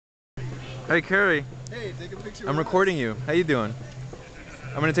Hey, Carrie. Hey, take a picture. I'm recording you. How you doing?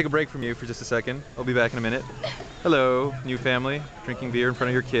 I'm gonna take a break from you for just a second. I'll be back in a minute. Hello, new family, drinking beer in front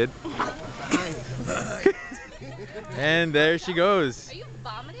of your kid. And there she goes. Are you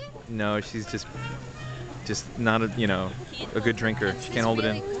vomiting? No, she's just not a good drinker. She can't hold it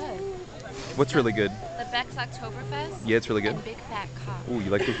in. Good. What's really good? The Beck's Oktoberfest. Yeah, it's really good. And big fat cock. Ooh, you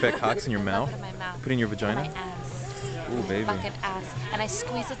like big fat cocks in your I mouth? love it in my mouth. Put it in your And vagina? my ass. Ooh, baby. Fucking ass. And I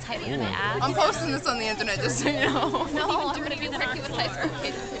squeeze it tightly in my ass. I'm posting this on the internet just so you know. No, I'm gonna be working with high school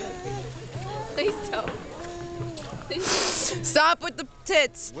kids. Please don't. Please Stop with the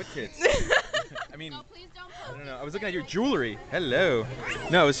tits. What tits? I mean, don't. Please don't I post don't it. know. I was looking at your jewelry. Hello.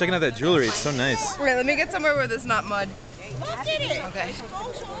 No, I was checking out that jewelry. It's so nice. Wait, let me get somewhere where there's not mud. Look at it. Okay.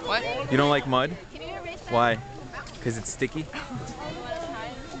 What? You don't like mud? Can you erase that? Why? Because it's sticky?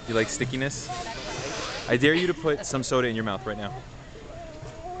 You like stickiness? I dare you to put some soda in your mouth right now.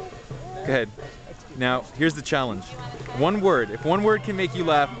 Go ahead. Now, here's the challenge. One word. If one word can make you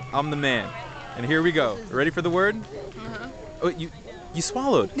laugh, I'm the man. And here we go. Ready for the word? Uh-huh. Oh, you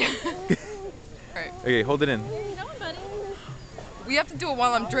swallowed. Alright. Okay, hold it in. No, buddy. We have to do it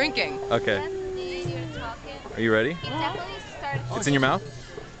while I'm drinking. Okay. You're talking. Are you ready? It definitely started. It's in your mouth?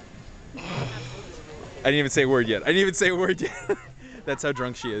 I didn't even say a word yet. That's how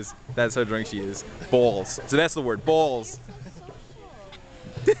drunk she is. That's how drunk she is. Balls. So that's the word. Balls.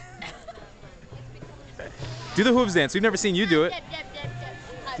 Do the hooves dance. We've never seen you do it.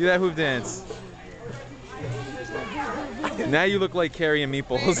 Do that hoof dance. Now you look like Carrie and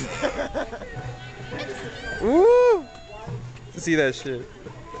Meatballs. Woo! See that shit.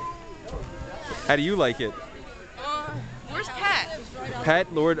 How do you like it? Where's Pat?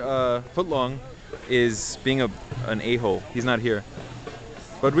 Pat Lord Footlong is being an a-hole. He's not here.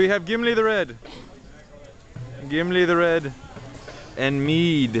 But we have Gimli the Red. Gimli the Red. And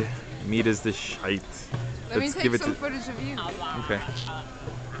Mead. Mead is the shite. Let me Let's take give it some to... footage of you. Okay.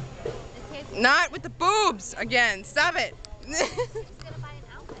 Not with the boobs again. Stop it.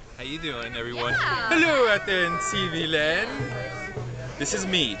 How you doing, everyone? Yeah. Hello out there in TV land. This is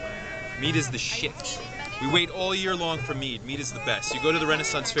Mead. Mead is the shit. We wait all year long for Mead. Mead is the best. You go to the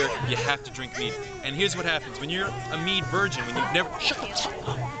Renaissance Fair, you have to drink Mead. And here's what happens. When you're a Mead virgin, when you've never... Shut up!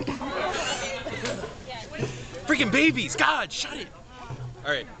 Freaking babies! God, shut it!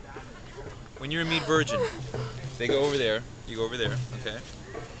 Alright. When you're a Mead virgin, they go over there. You go over there, okay?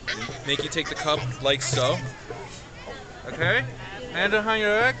 They make you take the cup like so. Okay? Hand behind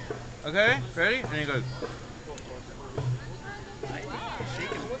your back. Okay? Ready? And you go...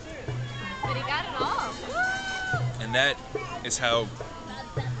 But he got it all. And that is how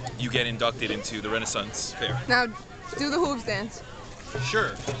you get inducted into the Renaissance Fair. Now, do the hooves dance.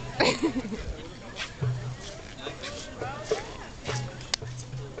 Sure.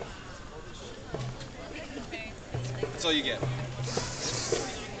 That's all you get.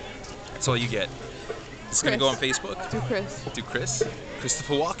 That's all you get. This is gonna go on Facebook. Do Chris. Do Chris?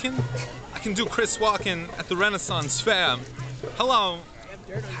 Christopher Walken? I can do Chris Walken at the Renaissance Fair. Hello.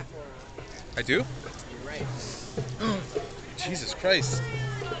 I do? Jesus Christ.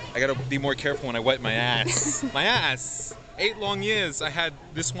 I gotta be more careful when I wet my ass. My ass! 8 long years I had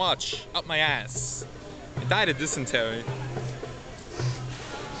this watch up my ass. I died of dysentery.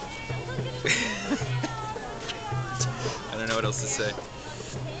 I don't know what else to say.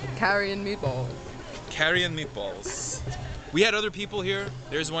 Carrie and meatball. Carrie and Meatballs. We had other people here.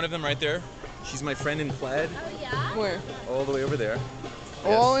 There's one of them right there. She's my friend in plaid. Oh yeah. Where? All the way over there.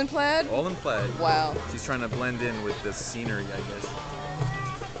 All Yes. in plaid? All in plaid. Wow. She's trying to blend in with the scenery, I guess.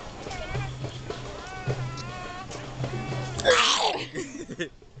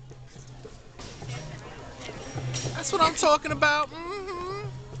 That's what I'm talking about.